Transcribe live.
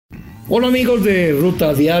Hola amigos de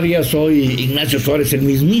Ruta Diaria, soy Ignacio Suárez, el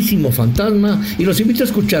mismísimo fantasma, y los invito a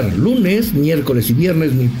escuchar lunes, miércoles y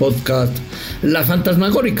viernes mi podcast La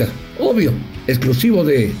Fantasmagórica, obvio, exclusivo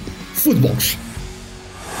de Footbox.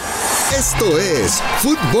 Esto es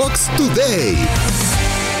Footbox Today.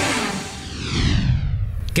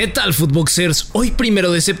 ¿Qué tal, Footboxers? Hoy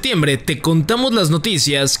 1 de septiembre te contamos las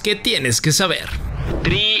noticias que tienes que saber.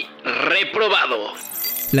 Reprobado.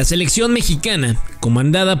 La selección mexicana,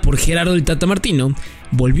 comandada por Gerardo el Tata Martino,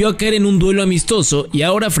 volvió a caer en un duelo amistoso y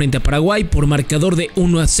ahora frente a Paraguay por marcador de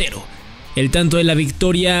 1-0. El tanto de la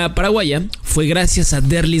victoria paraguaya fue gracias a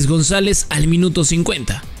Derlis González al minuto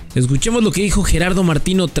 50. Escuchemos lo que dijo Gerardo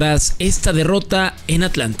Martino tras esta derrota en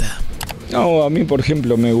Atlanta. No, a mí por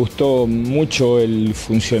ejemplo me gustó mucho el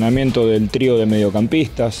funcionamiento del trío de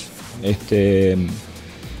mediocampistas.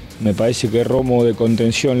 Me parece que Romo de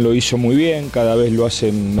contención lo hizo muy bien, cada vez lo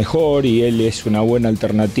hace mejor y él es una buena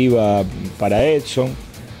alternativa para Edson.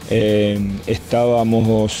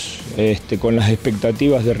 Estábamos con las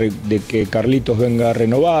expectativas de que Carlitos venga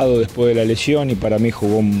renovado después de la lesión y para mí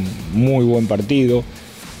jugó un muy buen partido.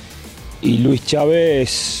 Y Luis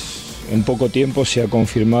Chávez en poco tiempo se ha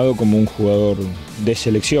confirmado como un jugador de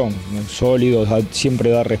selección, ¿no? Sólido,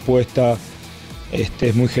 siempre da respuesta.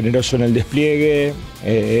 Es muy generoso en el despliegue.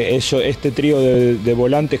 Este trío de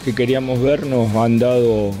volantes que queríamos ver nos han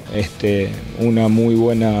dado una muy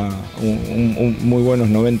buenos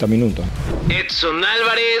 90 minutos. Edson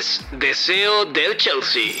Álvarez, deseo del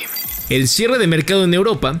Chelsea. El cierre de mercado en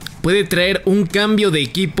Europa puede traer un cambio de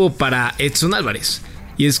equipo para Edson Álvarez.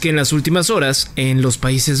 Y es que en las últimas horas, en los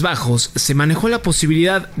Países Bajos, se manejó la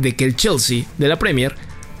posibilidad de que el Chelsea de la Premier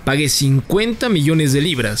pague 50 millones de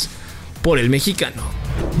libras por el mexicano.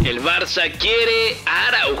 El Barça quiere a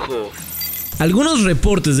Araujo. Algunos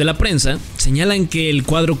reportes de la prensa señalan que el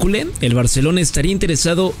cuadro culé, el Barcelona, estaría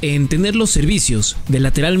interesado en tener los servicios del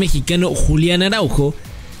lateral mexicano Julián Araujo,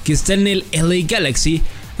 que está en el LA Galaxy,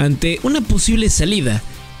 ante una posible salida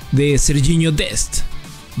de Sergiño Dest.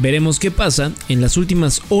 Veremos qué pasa en las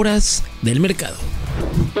últimas horas del mercado.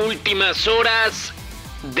 Últimas horas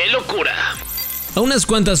de locura. A unas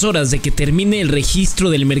cuantas horas de que termine el registro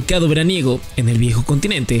del mercado veraniego en el viejo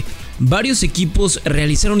continente, varios equipos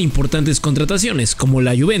realizaron importantes contrataciones, como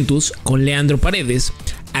la Juventus con Leandro Paredes,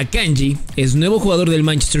 Akanji es nuevo jugador del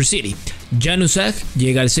Manchester City, Januzaj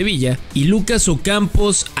llega al Sevilla y Lucas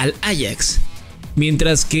Ocampos al Ajax,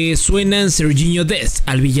 mientras que suenan Sergiño Dest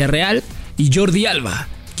al Villarreal y Jordi Alba,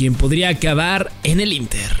 quien podría acabar en el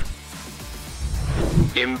Inter.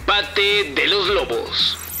 Empate de los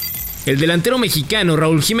Lobos. El delantero mexicano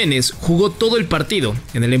Raúl Jiménez jugó todo el partido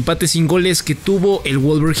en el empate sin goles que tuvo el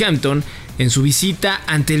Wolverhampton en su visita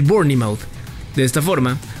ante el Bournemouth. De esta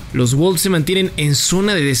forma, los Wolves se mantienen en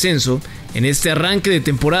zona de descenso en este arranque de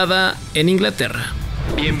temporada en Inglaterra.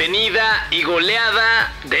 Bienvenida y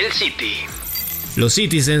goleada del City. Los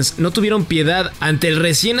Citizens no tuvieron piedad ante el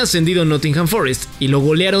recién ascendido Nottingham Forest y lo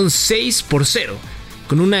golearon 6-0,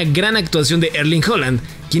 con una gran actuación de Erling Haaland,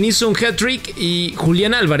 quien hizo un hat-trick, y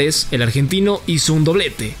Julián Álvarez, el argentino, hizo un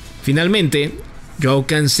doblete. Finalmente, Joao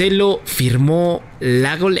Cancelo firmó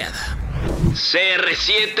la goleada.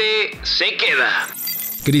 CR7 se queda.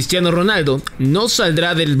 Cristiano Ronaldo no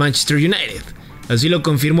saldrá del Manchester United. Así lo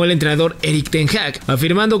confirmó el entrenador Erik ten Hag,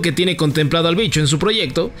 afirmando que tiene contemplado al bicho en su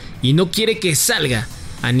proyecto y no quiere que salga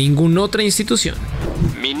a ninguna otra institución.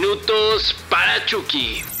 Minutos para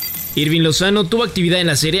Chucky. Irving Lozano tuvo actividad en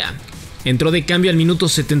la Serie A. Entró de cambio al minuto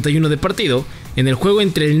 71 de partido en el juego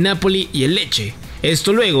entre el Napoli y el Lecce.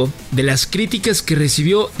 Esto luego de las críticas que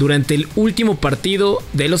recibió durante el último partido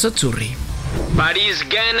de los Azzurri. París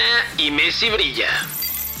gana y Messi brilla.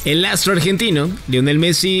 El astro argentino, Lionel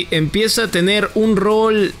Messi, empieza a tener un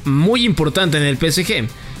rol muy importante en el PSG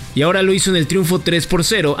y ahora lo hizo en el triunfo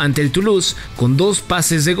 3-0 ante el Toulouse con 2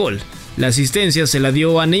 pases de gol. La asistencia se la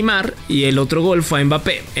dio a Neymar y el otro gol fue a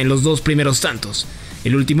Mbappé en los 2 primeros tantos.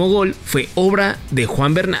 El último gol fue obra de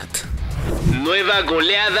Juan Bernat. Nueva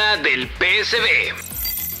goleada del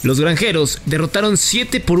PSV. Los granjeros derrotaron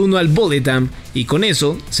 7-1 al Volendam y con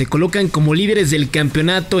eso se colocan como líderes del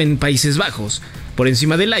campeonato en Países Bajos, por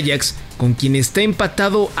encima del Ajax, con quien está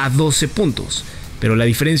empatado a 12 puntos. Pero la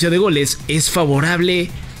diferencia de goles es favorable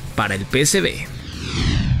para el PSV.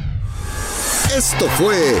 Esto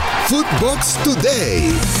fue Footbox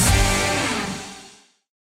Today.